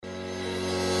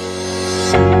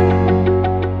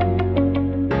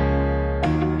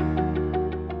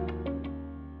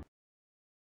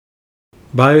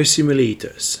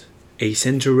Biosimulators, a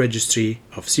central registry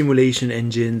of simulation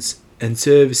engines and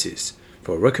services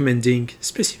for recommending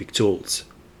specific tools.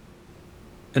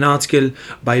 An article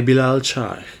by Bilal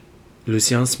Shah,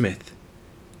 Lucian Smith,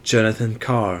 Jonathan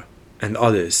Carr, and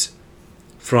others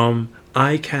from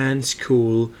Icahn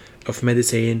School of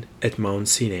Medicine at Mount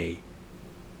Sinai,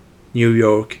 New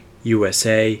York,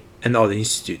 USA, and other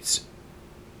institutes.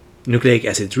 Nucleic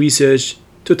Acid Research,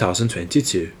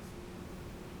 2022.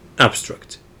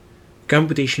 Abstract.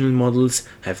 Computational models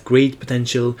have great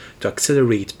potential to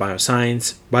accelerate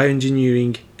bioscience,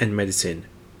 bioengineering, and medicine.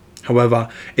 However,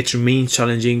 it remains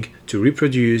challenging to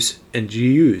reproduce and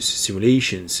reuse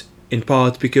simulations, in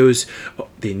part because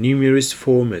the numerous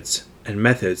formats and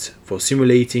methods for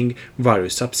simulating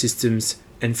various subsystems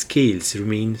and scales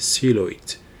remain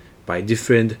siloed by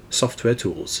different software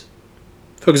tools.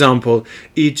 For example,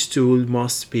 each tool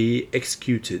must be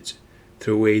executed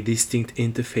through a distinct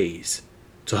interface.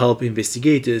 To help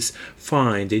investigators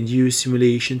find and use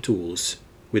simulation tools,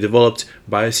 we developed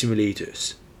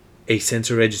biosimulators, a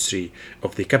central registry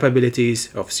of the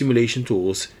capabilities of simulation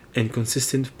tools and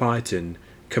consistent Python,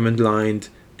 command-line,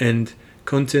 and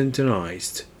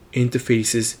containerized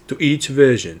interfaces to each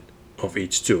version of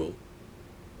each tool.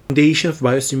 The foundation of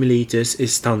biosimulators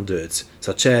is standards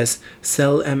such as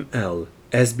CellML,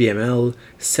 SBML,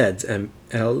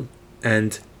 SedML,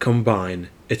 and Combine,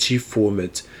 achieve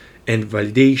format and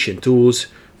validation tools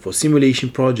for simulation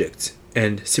projects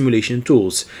and simulation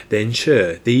tools that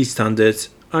ensure these standards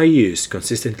are used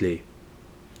consistently.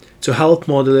 To help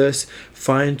modelers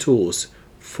find tools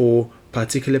for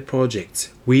particular projects,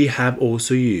 we have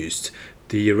also used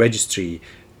the registry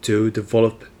to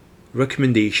develop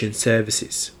recommendation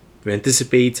services. We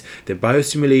anticipate that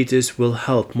biosimulators will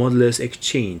help modelers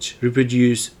exchange,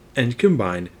 reproduce, and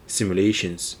combine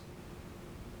simulations.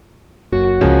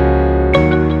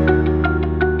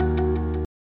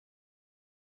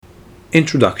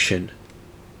 Introduction.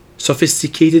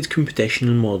 Sophisticated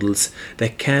computational models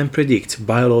that can predict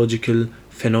biological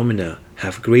phenomena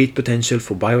have great potential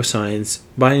for bioscience,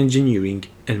 bioengineering,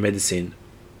 and medicine.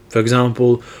 For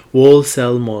example, whole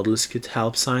cell models could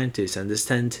help scientists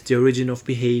understand the origin of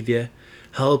behavior,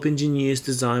 help engineers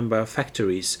design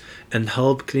biofactories, and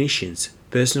help clinicians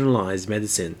personalize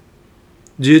medicine.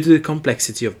 Due to the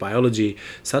complexity of biology,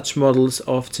 such models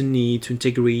often need to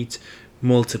integrate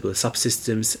multiple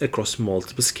subsystems across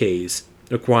multiple scales,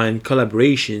 requiring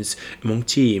collaborations among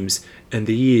teams and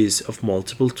the use of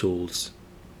multiple tools.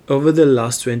 Over the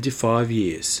last 25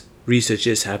 years,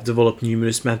 researchers have developed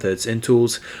numerous methods and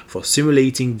tools for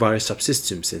simulating various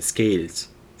subsystems and scales.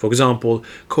 For example,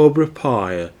 Cobra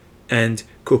Pi and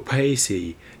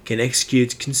COPACE can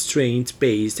execute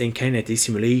constraint-based and kinetic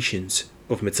simulations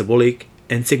of metabolic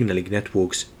and signaling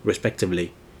networks,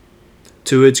 respectively.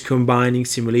 Towards combining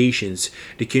simulations,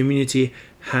 the community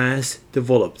has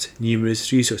developed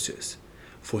numerous resources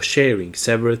for sharing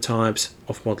several types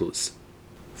of models.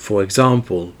 For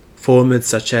example, formats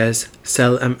such as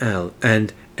CellML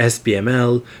and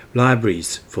SBML,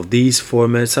 libraries for these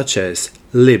formats such as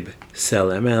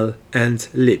libcellml and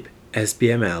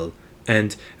libsbml,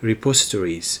 and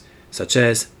repositories such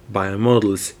as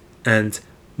biomodels and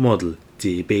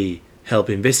ModelDB help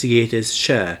investigators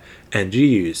share and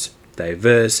reuse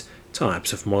diverse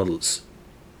types of models.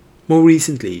 More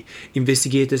recently,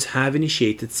 investigators have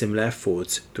initiated similar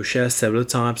efforts to share several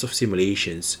types of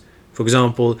simulations. For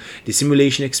example, the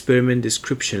Simulation Experiment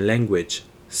Description Language,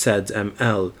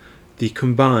 SedML, the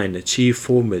Combine Achieve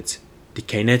format, the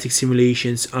Kinetic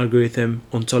Simulations Algorithm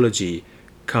Ontology,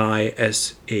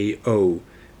 KISAO,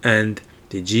 and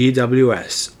the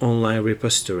GWS online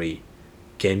repository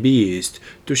can be used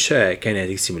to share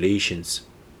kinetic simulations.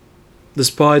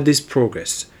 Despite this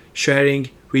progress, sharing,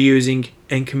 reusing,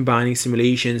 and combining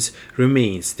simulations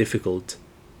remains difficult.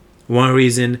 One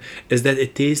reason is that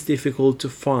it is difficult to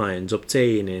find,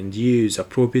 obtain, and use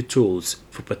appropriate tools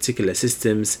for particular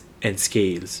systems and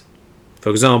scales. For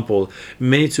example,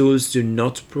 many tools do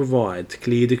not provide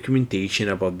clear documentation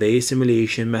about their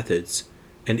simulation methods,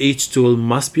 and each tool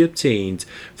must be obtained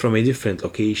from a different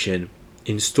location,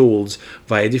 installed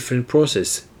via a different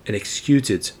process, and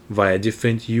executed via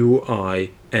different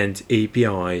UI and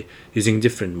API using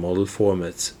different model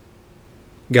formats.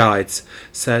 Guides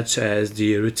such as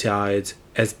the Retired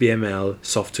SBML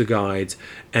software guide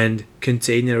and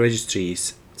container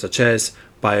registries such as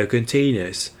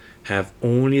biocontainers have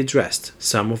only addressed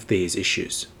some of these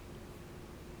issues.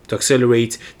 To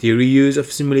accelerate the reuse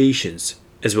of simulations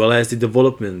as well as the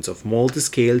development of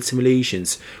multi-scale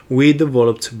simulations, we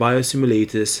developed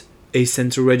biosimulators, a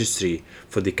central registry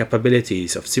for the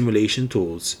capabilities of simulation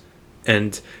tools,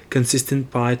 and consistent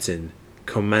Python,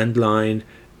 command line,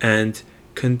 and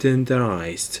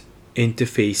containerized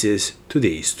interfaces to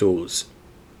these tools.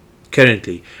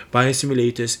 Currently,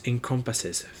 Biosimulators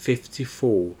encompasses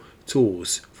 54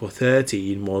 tools for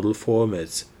 13 model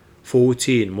formats,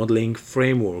 14 modeling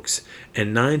frameworks,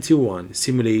 and 91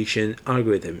 simulation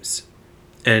algorithms,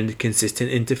 and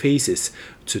consistent interfaces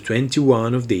to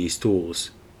 21 of these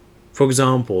tools. For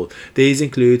example, these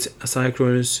include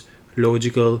asynchronous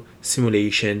logical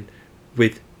simulation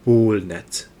with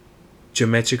BoolNet,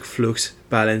 geometric flux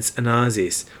balance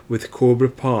analysis with Cobra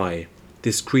Pi,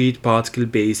 discrete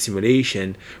particle-based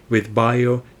simulation with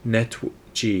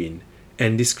BioNetGene,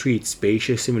 and discrete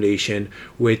spatial simulation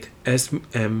with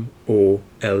SMOLDyne.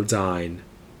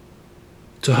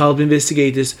 To help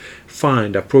investigators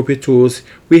find appropriate tools,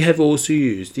 we have also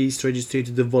used these registries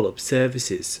to develop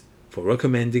services for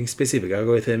recommending specific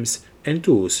algorithms and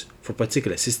tools for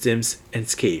particular systems and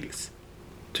scales.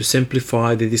 To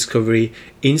simplify the discovery,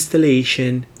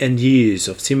 installation, and use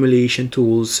of simulation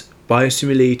tools,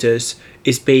 Biosimulators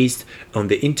is based on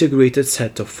the integrated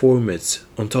set of formats,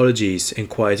 ontologies, and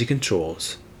quality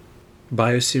controls.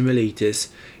 Biosimulators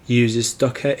uses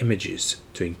Docker images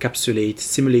to encapsulate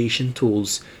simulation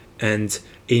tools and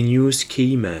a new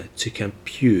schema to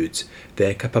compute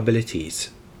their capabilities.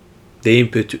 The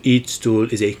input to each tool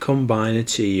is a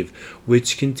combinative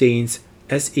which contains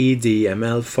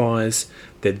SEDML files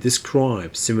that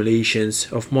describe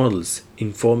simulations of models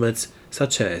in formats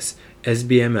such as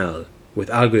SBML, with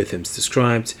algorithms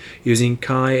described using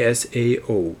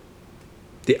KaiSAO.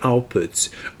 The outputs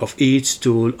of each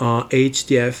tool are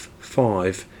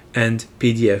HDF5 and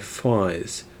PDF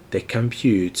files that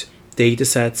compute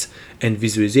datasets and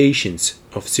visualizations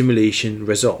of simulation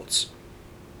results.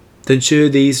 To ensure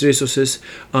these resources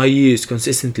are used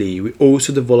consistently, we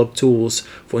also develop tools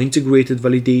for integrated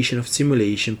validation of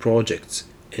simulation projects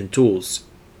and tools.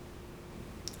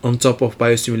 On top of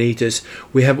biosimulators,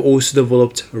 we have also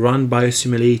developed Run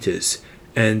Biosimulators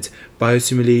and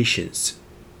Biosimulations,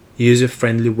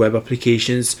 user-friendly web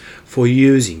applications for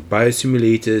using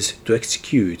biosimulators to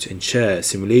execute and share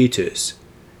simulators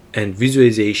and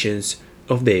visualizations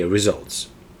of their results.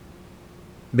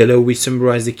 Below we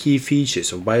summarize the key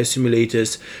features of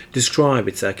biosimulators, describe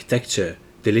its architecture,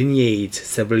 delineate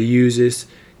several use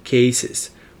cases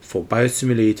for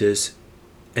biosimulators,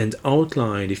 and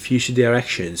outline the future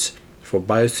directions for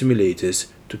biosimulators.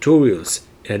 Tutorials,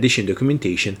 in addition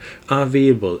documentation, are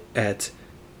available at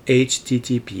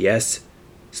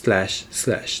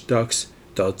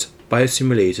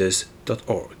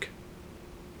https://docs.biosimulators.org.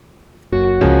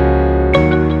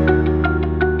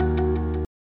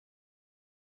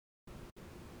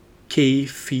 Key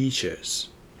features.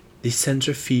 The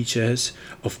central features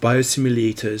of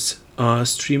biosimulators are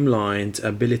streamlined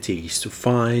abilities to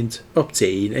find,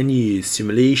 obtain, and use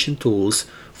simulation tools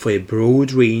for a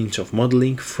broad range of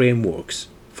modeling frameworks,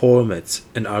 formats,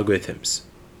 and algorithms.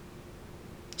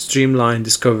 Streamlined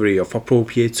discovery of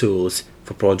appropriate tools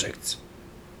for projects.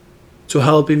 To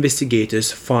help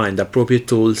investigators find appropriate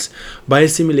tools,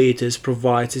 Biosimulators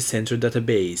provides a central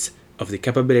database of the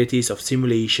capabilities of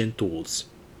simulation tools.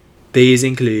 These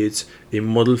include the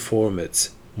model formats,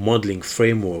 modeling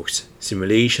frameworks,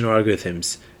 simulation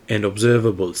algorithms, and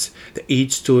observables that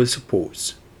each tool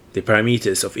supports, the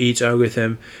parameters of each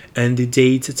algorithm, and the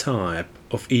data type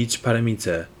of each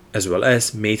parameter, as well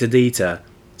as metadata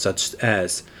such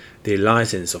as the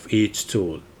license of each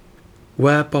tool.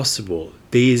 Where possible,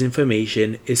 this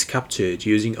information is captured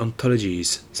using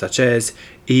ontologies such as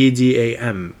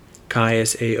EDAM,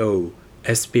 KaiSAO,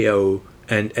 SPO,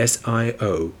 and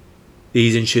SIO.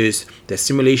 These ensures that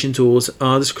simulation tools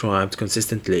are described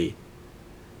consistently.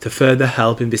 To further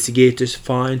help investigators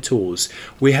find tools,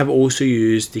 we have also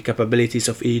used the capabilities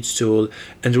of each tool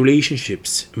and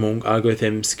relationships among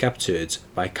algorithms captured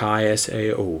by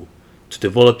KaiSAO to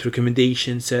develop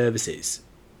recommendation services.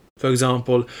 For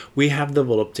example, we have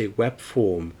developed a web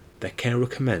form that can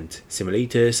recommend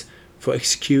simulators for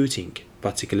executing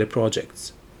particular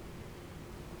projects.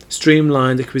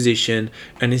 Streamlined acquisition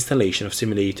and installation of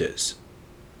simulators.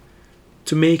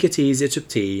 To make it easier to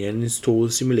obtain and install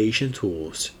simulation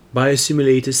tools,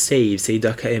 Biosimulators saves a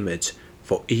Docker image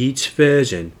for each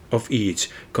version of each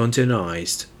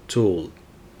containerized tool.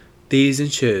 This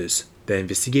ensures that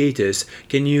investigators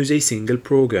can use a single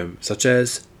program such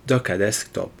as Docker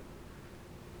Desktop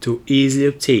to easily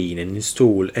obtain and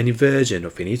install any version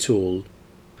of any tool.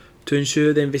 To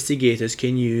ensure that investigators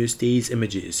can use these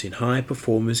images in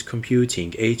high-performance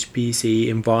computing HPC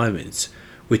environments,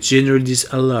 which generally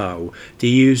disallow the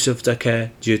use of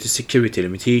Docker due to security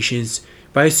limitations,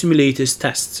 Biosimulators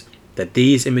tests that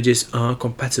these images are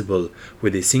compatible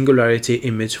with the Singularity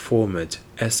Image Format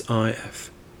 (SIF),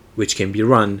 which can be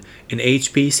run in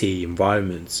HPC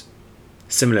environments.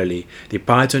 Similarly, the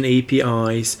Python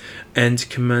APIs and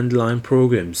command line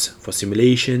programs for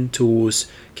simulation tools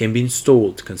can be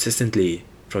installed consistently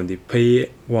from the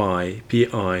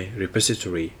PyPI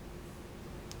repository.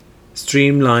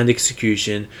 Streamlined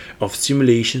execution of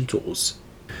simulation tools.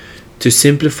 To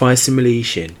simplify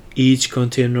simulation, each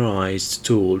containerized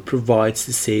tool provides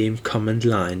the same command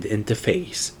line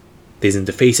interface. These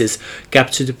interfaces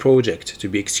capture the project to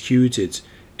be executed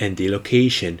and the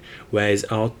location where its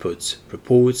outputs,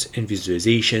 reports, and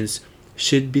visualizations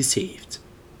should be saved.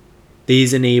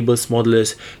 This enables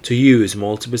modelers to use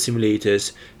multiple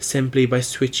simulators simply by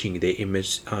switching their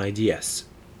image IDs.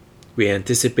 We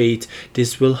anticipate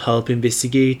this will help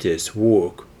investigators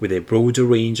work with a broader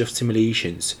range of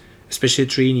simulations, especially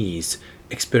trainees,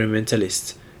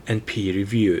 experimentalists, and peer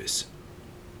reviewers.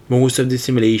 Most of the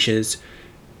simulations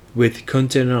with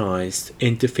containerized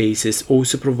interfaces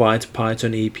also provide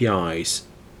Python APIs.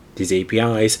 These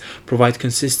APIs provide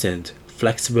consistent,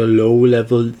 flexible,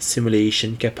 low-level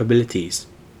simulation capabilities.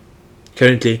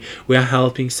 Currently, we are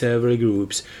helping several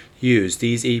groups use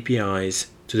these APIs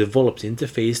to develop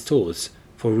interface tools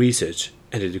for research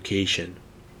and education.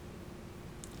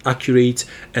 Accurate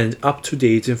and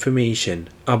up-to-date information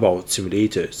about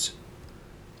simulators.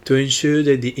 To ensure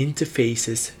that the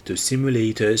interfaces to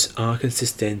simulators are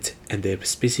consistent and their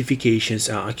specifications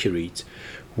are accurate,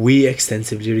 we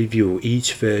extensively review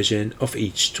each version of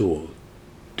each tool.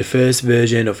 The first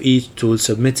version of each tool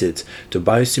submitted to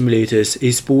biosimulators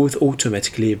is both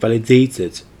automatically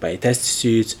validated by a test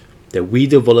suite that we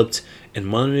developed and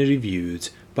manually reviewed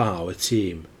by our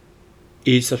team.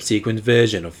 Each subsequent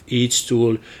version of each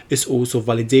tool is also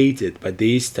validated by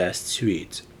this test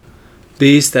suite.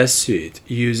 This test suite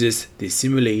uses the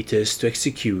simulators to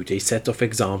execute a set of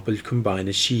example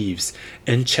combiner sheaves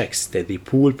and checks that the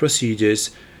pool procedures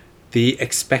the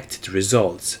expected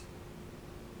results.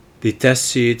 The test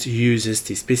suite uses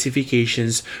the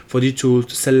specifications for the tool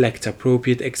to select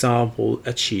appropriate example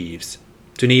sheaves.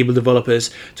 To enable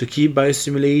developers to keep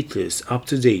biosimulators up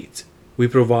to date, we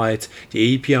provide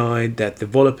the API that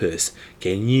developers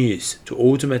can use to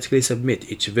automatically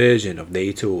submit each version of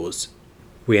their tools.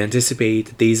 We anticipate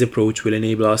that this approach will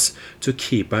enable us to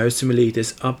keep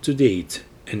biosimulators up to date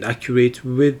and accurate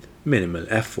with minimal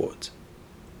effort.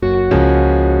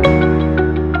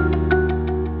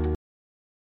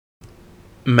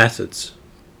 Methods.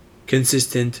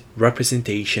 Consistent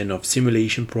representation of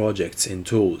simulation projects and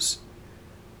tools.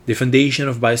 The foundation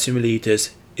of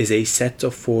biosimulators is a set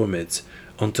of formats,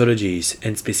 ontologies,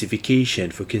 and specification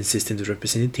for consistent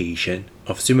representation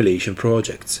of simulation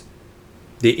projects.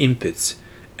 The inputs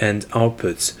and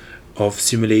outputs of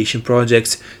simulation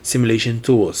projects, simulation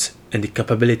tools, and the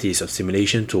capabilities of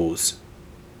simulation tools.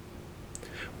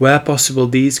 Where possible,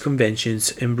 these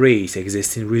conventions embrace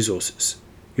existing resources,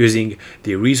 using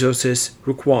the resources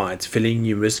required filling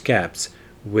numerous gaps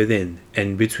within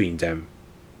and between them.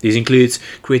 This includes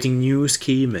creating new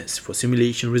schemas for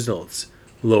simulation results,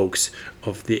 logs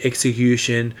of the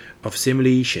execution of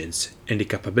simulations, and the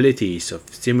capabilities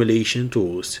of simulation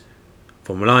tools,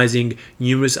 formalizing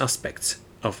numerous aspects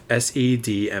of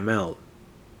SADML,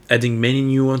 adding many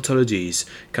new ontologies,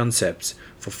 concepts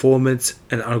for formats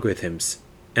and algorithms,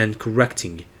 and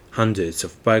correcting hundreds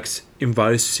of bugs in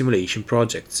various simulation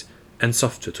projects and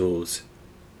software tools.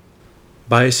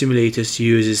 Biosimulators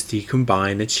uses the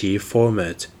combine achieve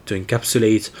format to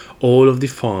encapsulate all of the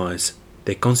files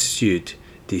that constitute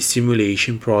the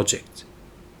simulation project.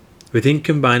 Within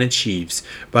combine achieves,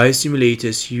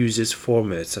 biosimulators uses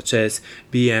formats such as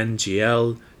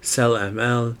BNGL,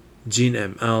 CellML,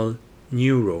 GeneML,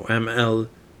 NeuroML,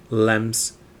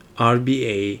 LEMS,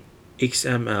 RBA,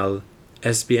 XML,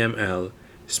 SBML,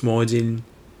 SMODIN,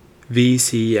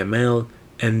 VCML,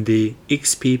 and the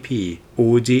XPP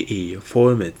ODE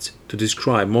format to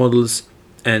describe models,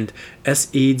 and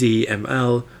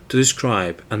SEDML to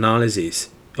describe analysis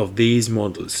of these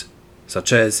models,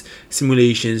 such as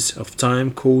simulations of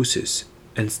time courses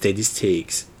and steady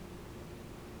states.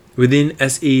 Within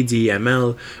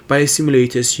SEDML,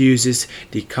 biosimulators uses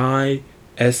the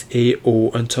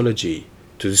Chi-SAO ontology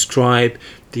to describe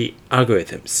the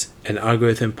algorithms and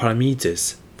algorithm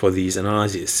parameters for these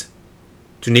analyses.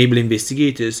 To enable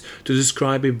investigators to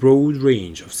describe a broad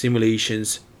range of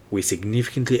simulations, we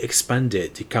significantly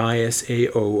expanded the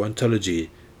Chi-SAO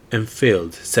ontology and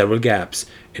filled several gaps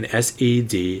in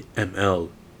SEDML.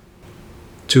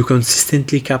 To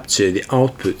consistently capture the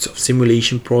outputs of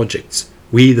simulation projects,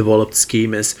 we developed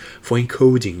schemas for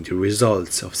encoding the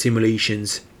results of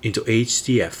simulations into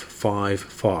HTF5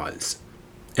 files,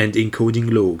 and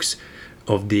encoding logs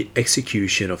of the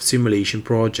execution of simulation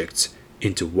projects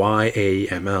into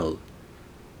YAML.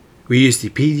 We use the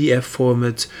PDF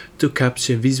format to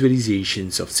capture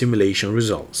visualizations of simulation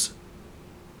results.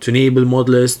 To enable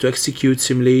modelers to execute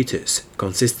simulators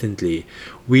consistently,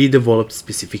 we developed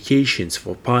specifications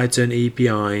for Python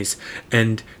APIs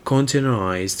and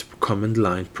containerized command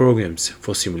line programs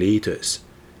for simulators.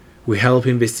 We help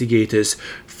investigators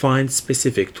find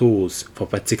specific tools for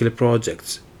particular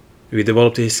projects. We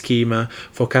developed a schema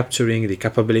for capturing the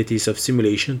capabilities of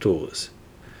simulation tools.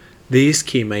 This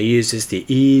schema uses the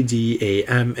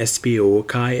EDAM, SPO,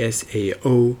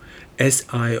 KSAO,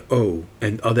 SIO,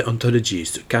 and other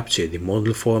ontologies to capture the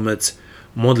model formats,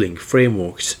 modeling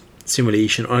frameworks,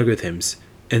 simulation algorithms,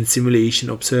 and simulation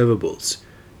observables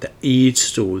that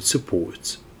each tool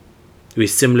supports. We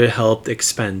similarly helped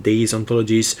expand these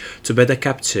ontologies to better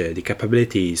capture the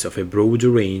capabilities of a broader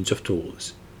range of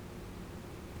tools.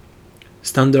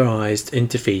 Standardized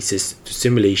interfaces to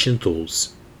simulation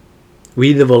tools.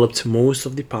 We developed most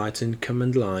of the Python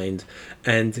command line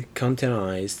and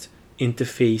containerized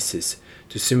interfaces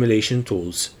to simulation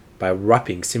tools by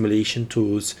wrapping simulation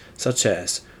tools such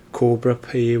as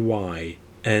CobraPy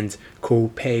and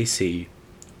CoPacy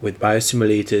with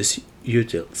Biosimulators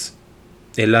utils,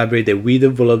 a library that we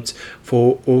developed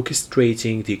for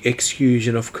orchestrating the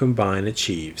execution of combined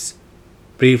achieves.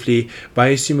 Briefly,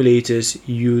 Biosimulators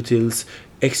utils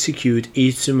execute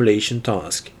each simulation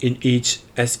task in each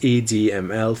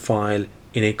SADML file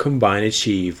in a combined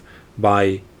achieve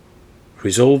by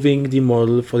resolving the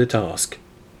model for the task,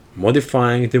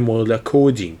 modifying the model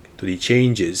according to the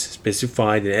changes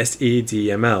specified in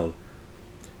SADML,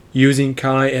 using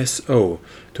KSO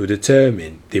to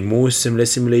determine the most similar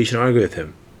simulation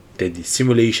algorithm that the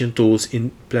simulation tools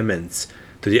implements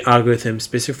to the algorithm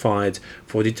specified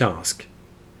for the task,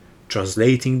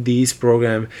 translating these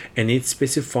program and its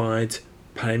specified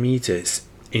parameters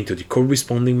into the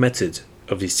corresponding method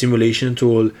of the simulation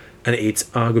tool and its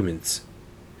arguments,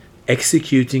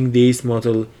 executing this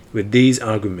model with these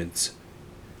arguments,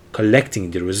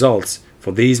 collecting the results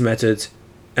for these methods,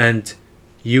 and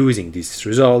using these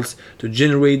results to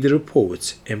generate the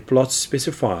reports and plots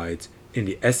specified in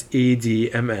the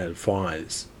SADML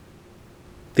files.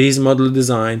 This model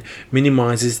design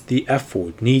minimizes the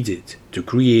effort needed to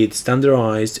create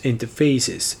standardized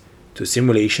interfaces to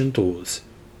simulation tools.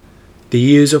 The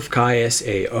use of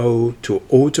KSAO to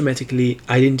automatically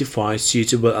identify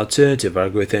suitable alternative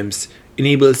algorithms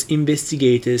enables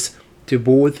investigators to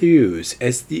both use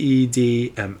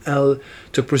SADML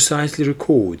to precisely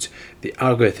record the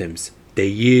algorithms they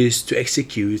use to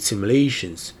execute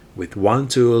simulations with one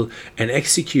tool and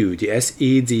execute the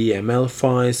SADML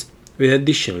files with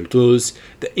additional tools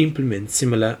that implement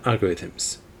similar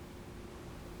algorithms.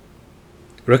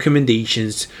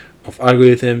 Recommendations of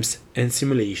algorithms and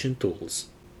simulation tools.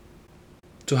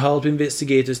 To help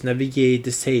investigators navigate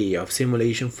the sea of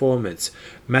simulation formats,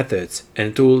 methods,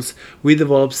 and tools, we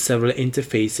developed several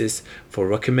interfaces for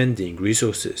recommending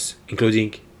resources,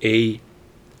 including an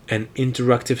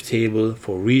interactive table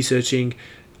for researching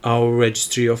our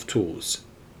registry of tools,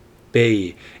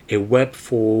 B, a web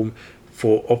form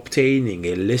for obtaining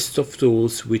a list of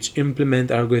tools which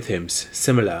implement algorithms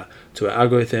similar to an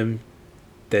algorithm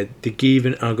that the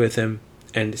given algorithm,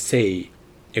 and C,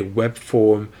 a web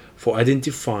form for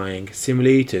identifying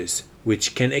simulators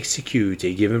which can execute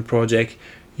a given project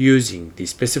using the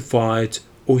specified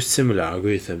or similar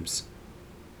algorithms.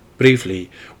 Briefly,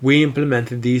 we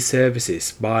implemented these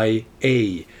services by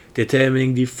A,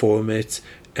 determining the formats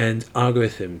and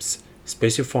algorithms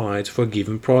specified for a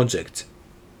given project,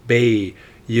 B,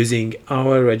 using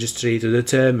our registry to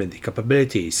determine the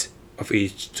capabilities of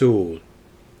each tool,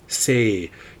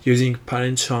 C, using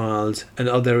parent-child and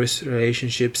other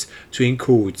relationships to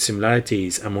encode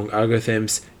similarities among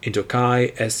algorithms into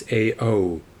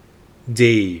KSAO,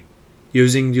 D,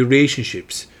 using the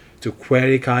relationships to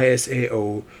query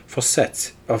KSAO for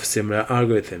sets of similar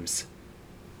algorithms,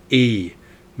 E,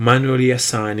 manually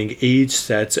assigning each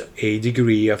set a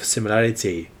degree of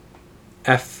similarity,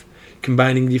 F,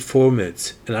 combining the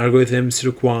formats and algorithms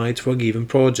required for a given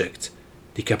project,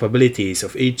 the capabilities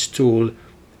of each tool,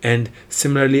 and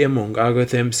similarly among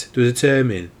algorithms to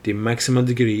determine the maximum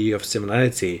degree of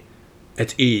similarity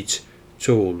at each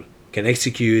tool can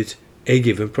execute a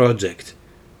given project,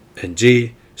 and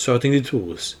G, sorting the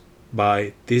tools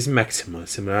by this maximal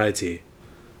similarity.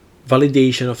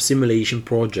 Validation of simulation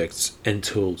projects and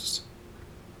tools.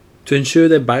 To ensure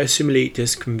that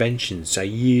Biosimulators conventions are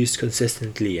used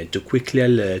consistently and to quickly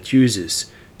alert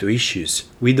users to issues,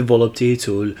 we developed a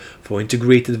tool for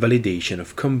integrated validation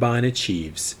of combined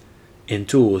achieves and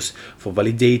tools for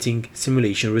validating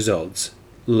simulation results,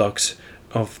 logs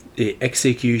of the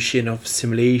execution of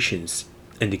simulations,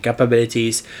 and the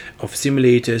capabilities of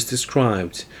simulators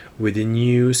described with the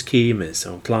new schemas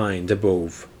outlined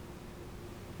above.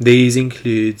 These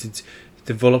included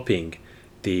developing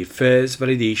the first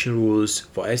validation rules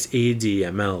for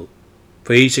SADML.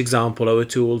 For each example, our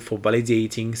tool for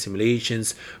validating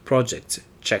simulations project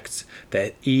checked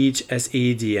that each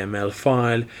SADML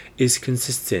file is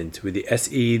consistent with the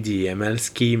SADML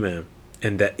schema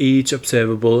and that each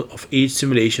observable of each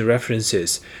simulation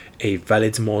references a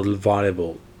valid model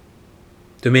variable.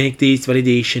 To make these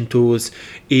validation tools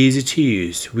easy to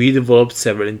use, we developed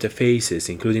several interfaces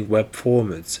including web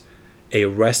formats, a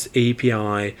REST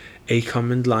API, a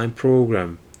command line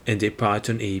program, and a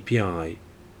Python API.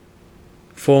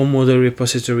 4 model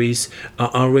repositories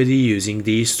are already using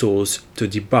these tools to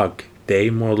debug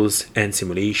their models and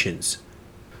simulations.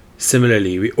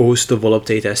 Similarly, we also developed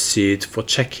a test suite for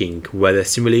checking whether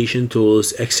simulation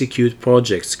tools execute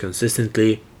projects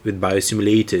consistently with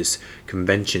biosimulators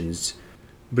conventions.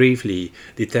 Briefly,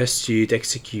 the test suite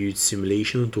executes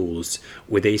simulation tools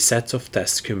with a set of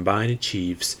tests combined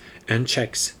achieves and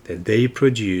checks that they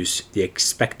produce the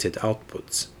expected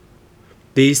outputs.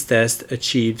 These test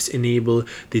achieves enable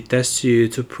the test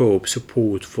suite to probe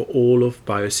support for all of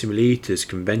biosimulators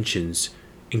conventions,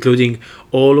 including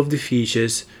all of the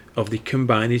features of the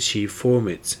combined achieve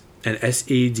formats and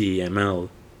SADML.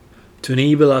 To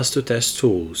enable us to test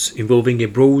tools involving a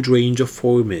broad range of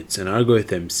formats and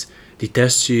algorithms, the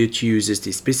test suite uses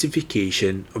the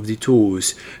specification of the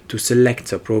tools to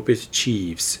select appropriate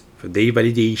achieves for their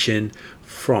validation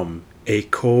from a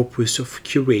corpus of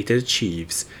curated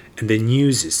achieves and then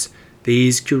uses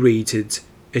these curated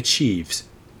achieves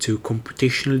to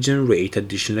computationally generate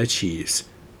additional achieves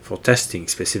for testing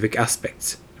specific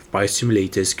aspects of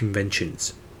biosimulators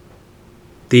conventions.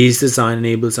 This design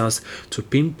enables us to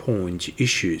pinpoint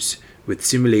issues with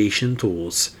simulation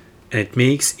tools, and it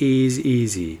makes it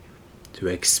easy to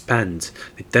expand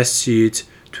the test suite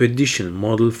to additional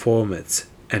model formats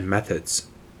and methods.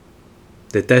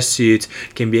 The test suite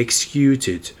can be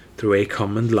executed through a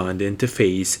command line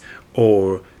interface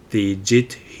or the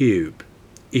GitHub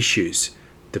issues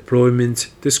deployment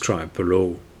described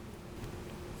below.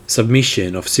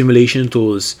 Submission of simulation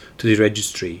tools to the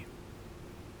registry.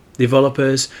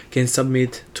 Developers can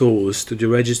submit tools to the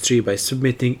registry by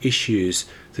submitting issues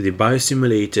to the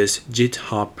Biosimulator's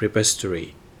GitHub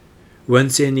repository.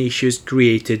 Once an issue is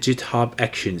created, GitHub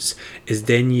Actions is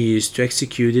then used to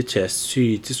execute the test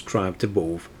suite described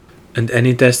above, and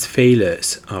any test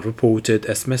failures are reported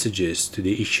as messages to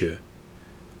the issuer.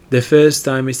 The first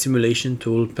time a simulation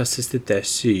tool passes the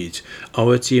test suite,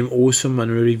 our team also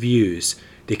manually reviews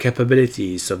the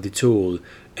capabilities of the tool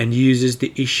and uses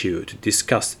the issue to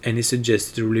discuss any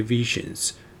suggested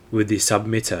revisions with the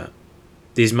submitter.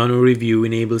 This manual review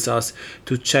enables us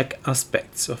to check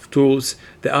aspects of tools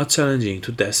that are challenging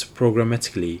to test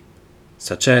programmatically,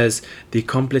 such as the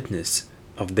completeness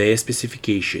of their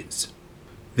specifications.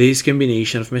 This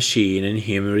combination of machine and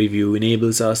human review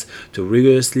enables us to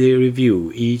rigorously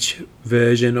review each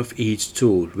version of each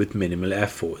tool with minimal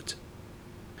effort.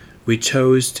 We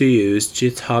chose to use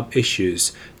GitHub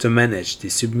issues to manage the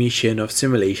submission of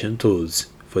simulation tools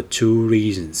for 2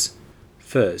 reasons.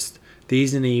 First,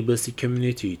 this enables the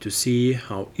community to see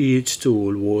how each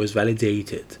tool was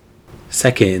validated.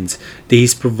 Second,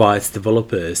 this provides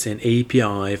developers an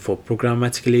API for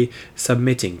programmatically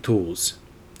submitting tools.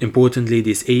 Importantly,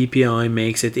 this API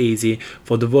makes it easy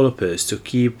for developers to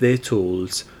keep their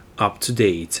tools up to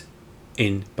date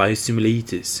in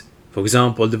biosimulators. For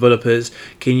example, developers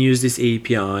can use this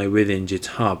API within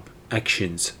GitHub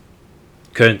Actions.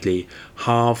 Currently,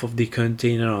 half of the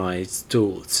containerized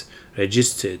tools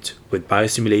registered with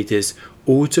biosimulators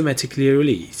automatically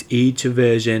release each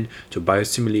version to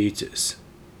biosimulators.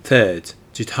 Third,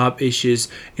 GitHub Issues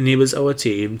enables our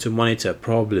team to monitor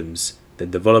problems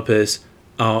that developers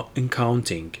are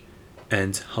encountering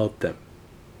and help them.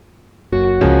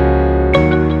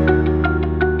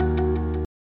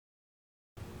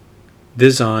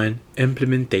 Design,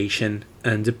 implementation,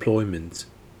 and deployment.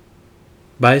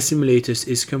 Biosimulators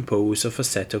is composed of a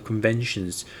set of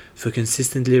conventions for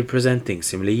consistently representing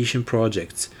simulation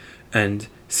projects and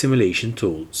simulation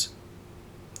tools.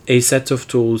 A set of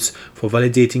tools for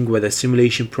validating whether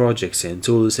simulation projects and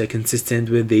tools are consistent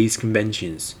with these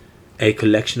conventions. A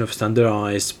collection of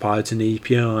standardized Python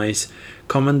APIs,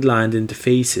 command line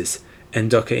interfaces, and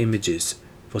Docker images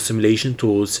for simulation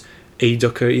tools, a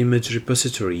Docker image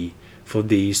repository for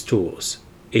these tools.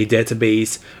 a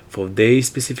database for their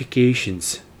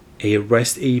specifications, a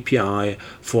REST API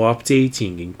for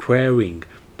updating and querying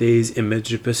this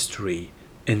image repository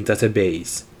and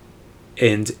database,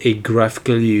 and a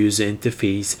graphical user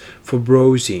interface for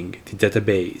browsing the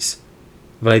database,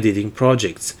 validating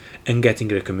projects, and getting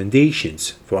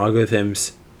recommendations for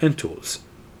algorithms and tools.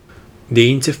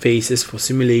 The interfaces for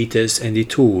simulators and the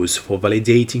tools for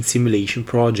validating simulation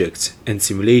projects and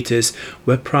simulators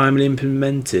were primarily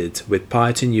implemented with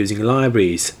Python using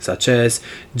libraries such as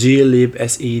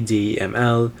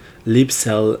glibsedml,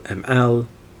 libcellml,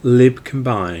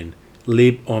 libcombine,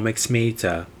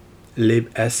 libomxmeta,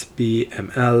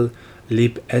 libsbml,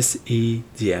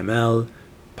 libsedml,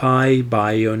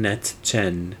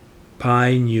 pybionetgen,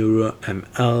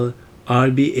 pyneuroml,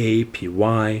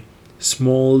 rbapy,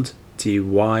 smald,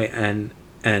 tyn,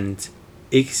 and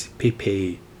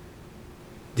xpp.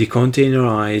 The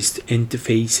containerized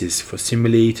interfaces for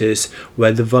simulators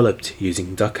were developed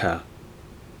using Docker.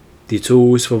 The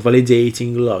tools for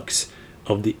validating logs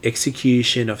of the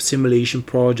execution of simulation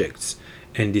projects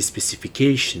and the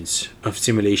specifications of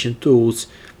simulation tools,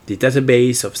 the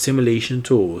database of simulation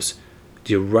tools,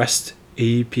 the REST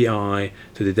API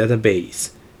to the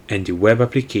database, and the web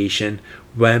application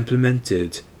were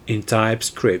implemented in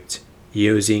TypeScript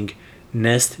using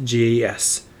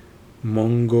Nest.js,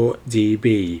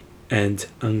 MongoDB, and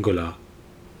Angular.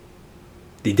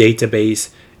 The database,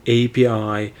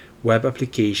 API, web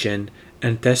application,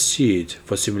 and test suite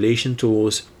for simulation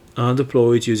tools are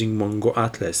deployed using Mongo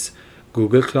Atlas,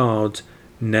 Google Cloud,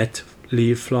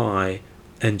 Netlify,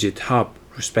 and GitHub,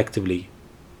 respectively.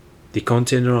 The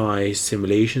containerized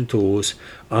simulation tools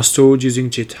are stored using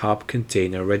GitHub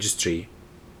Container Registry.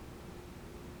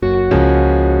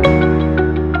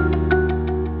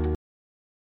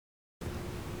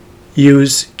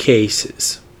 Use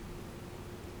cases: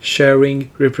 sharing,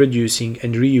 reproducing,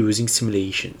 and reusing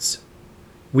simulations.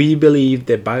 We believe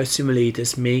that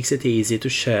biosimulators makes it easy to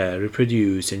share,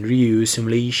 reproduce, and reuse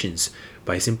simulations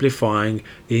by simplifying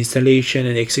the installation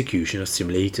and execution of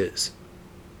simulators.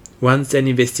 Once an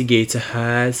investigator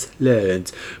has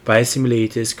learned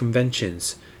biosimulators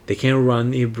conventions, they can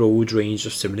run a broad range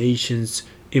of simulations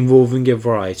involving a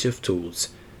variety of tools.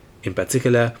 In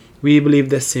particular, we believe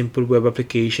that simple web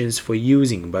applications for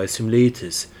using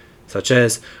biosimulators, such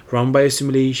as Run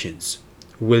Biosimulations,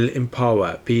 will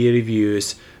empower peer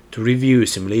reviewers to review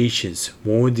simulations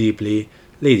more deeply,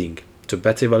 leading to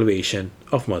better evaluation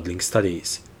of modeling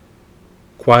studies.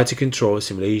 Quality control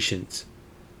simulations.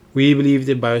 We believe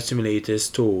the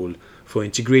Biosimulators tool for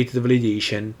integrated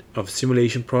validation of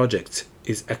simulation projects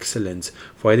is excellent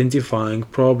for identifying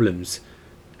problems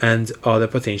and other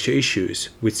potential issues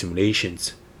with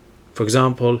simulations. For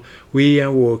example, we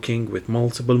are working with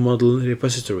multiple model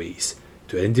repositories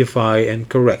to identify and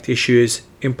correct issues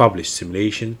in published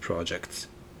simulation projects.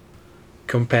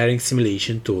 Comparing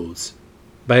simulation tools.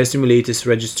 Biosimulators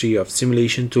registry of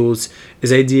simulation tools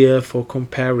is ideal for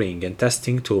comparing and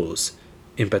testing tools,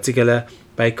 in particular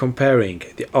by comparing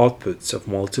the outputs of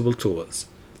multiple tools.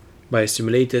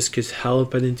 Biosimulators could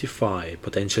help identify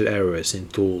potential errors in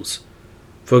tools.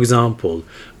 For example,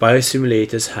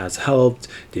 Biosimulators has helped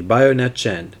the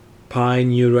BioNetGen,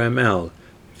 PyNeuroML,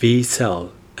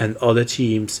 vCell, and other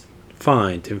teams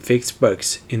find and fix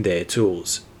bugs in their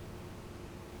tools.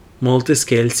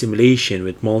 Multi-scale simulation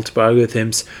with multiple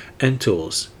algorithms and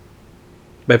tools.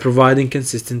 By providing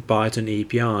consistent Python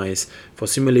APIs for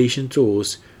simulation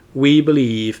tools, we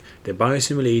believe that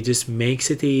Biosimulators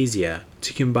makes it easier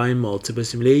to combine multiple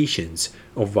simulations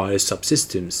of various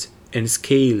subsystems and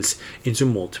scales into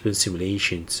multiple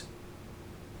simulations.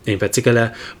 In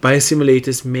particular,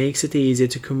 Biosimulators makes it easier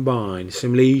to combine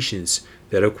simulations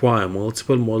that require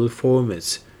multiple model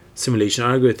formats, simulation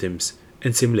algorithms,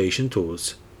 and simulation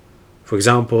tools. For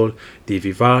example, the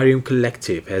Vivarium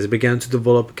Collective has begun to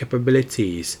develop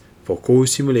capabilities for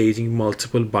co-simulating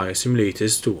multiple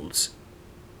Biosimulators tools.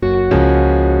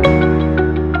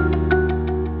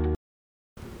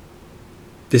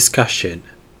 Discussion.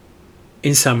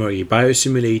 In summary,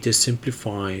 Biosimulators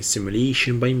simplify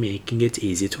simulation by making it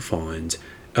easy to find,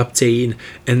 obtain,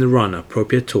 and run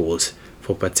appropriate tools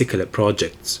for particular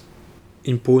projects.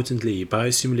 Importantly,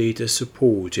 Biosimulators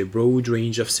support a broad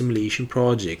range of simulation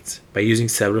projects by using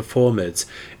several formats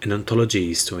and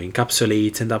ontologies to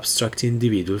encapsulate and abstract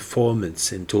individual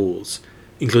formats and tools,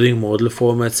 including model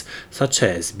formats such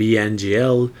as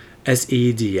BNGL,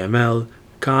 SEDML,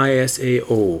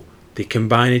 KSAO, the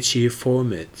Combined Achieve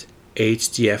format,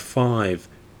 HDF5,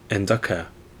 and Docker.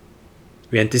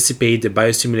 We anticipate that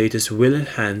Biosimulators will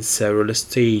enhance several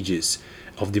stages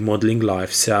of the modeling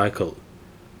life cycle.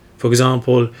 For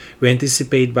example, we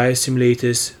anticipate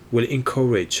biosimulators will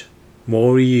encourage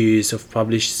more use of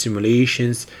published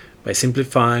simulations by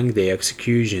simplifying their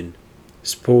execution,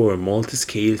 spur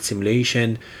multi-scale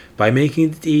simulation by making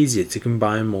it easier to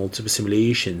combine multiple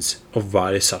simulations of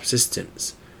various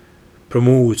subsystems,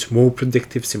 promote more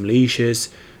predictive simulations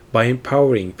by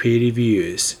empowering peer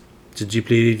reviewers to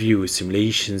deeply review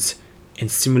simulations and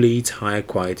stimulate higher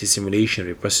quality simulation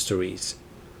repositories,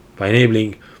 by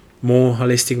enabling more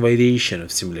holistic validation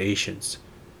of simulations,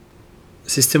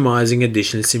 systemizing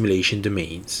additional simulation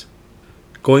domains.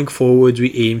 Going forward,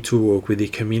 we aim to work with the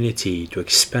community to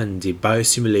expand the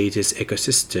biosimulators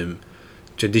ecosystem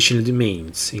to additional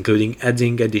domains, including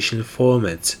adding additional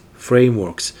formats,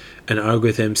 frameworks, and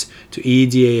algorithms to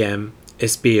EDAM,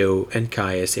 SPO, and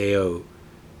KSAO,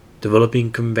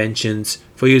 developing conventions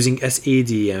for using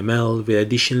SADML with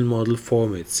additional model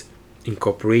formats,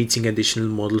 incorporating additional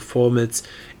model formats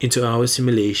into our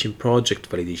simulation project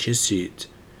validation suite,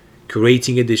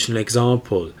 creating additional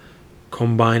example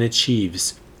combine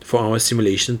achieves for our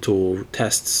simulation tool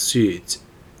test suite,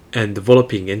 and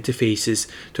developing interfaces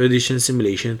to additional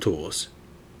simulation tools.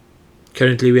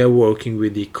 Currently, we are working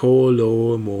with the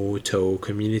Colomoto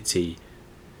community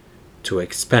to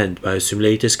expand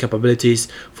biosimulators capabilities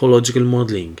for logical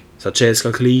modeling, such as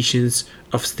calculations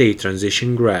of state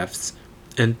transition graphs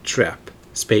and trap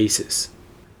spaces,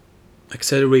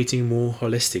 accelerating more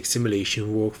holistic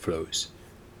simulation workflows.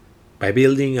 By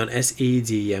building on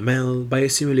SADML,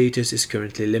 biosimulators is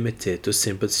currently limited to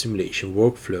simple simulation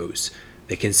workflows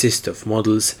that consist of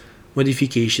models,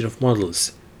 modification of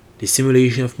models, the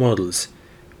simulation of models,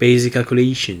 basic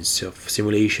calculations of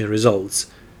simulation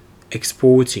results,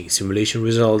 exporting simulation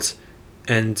results,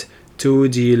 and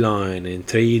 2D line and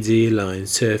 3D line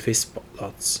surface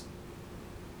plots.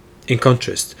 In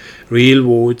contrast,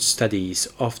 real-world studies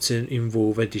often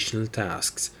involve additional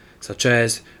tasks, such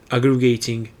as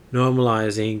aggregating,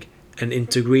 normalizing, and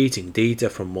integrating data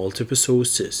from multiple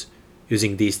sources,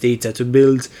 using these data to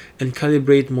build and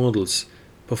calibrate models,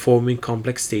 performing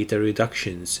complex data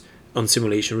reductions on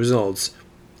simulation results,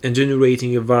 and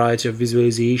generating a variety of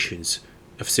visualizations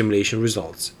of simulation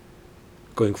results.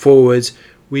 Going forward,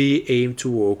 we aim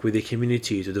to work with the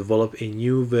community to develop a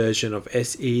new version of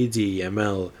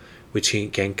SADML which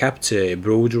can capture a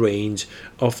broad range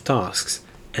of tasks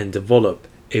and develop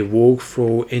a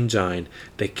workflow engine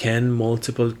that can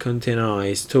multiple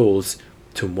containerized tools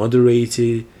to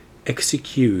moderately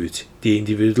execute the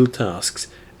individual tasks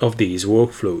of these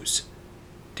workflows.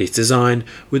 This design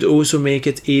would also make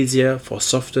it easier for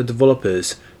software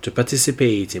developers to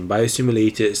participate in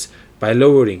biosimulators by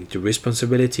lowering the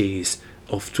responsibilities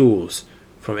of tools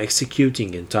from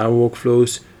executing entire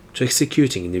workflows to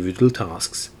executing individual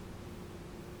tasks.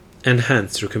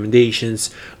 Enhanced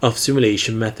recommendations of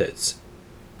simulation methods.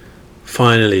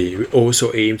 Finally, we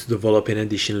also aim to develop an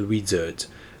additional wizard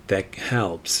that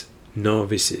helps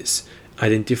novices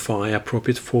identify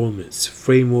appropriate formats,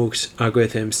 frameworks,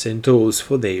 algorithms, and tools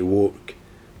for their work.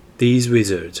 These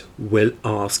wizards will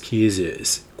ask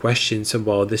users questions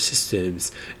about the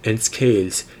systems and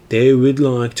scales they would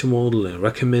like to model and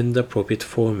recommend appropriate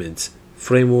formats,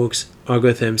 frameworks,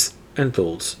 algorithms, and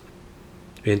tools.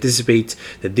 We anticipate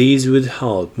that these would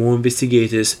help more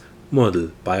investigators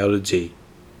model biology.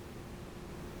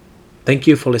 Thank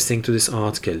you for listening to this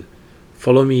article.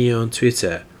 Follow me on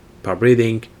Twitter,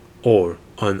 PubReading, or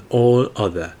on all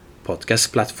other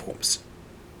podcast platforms.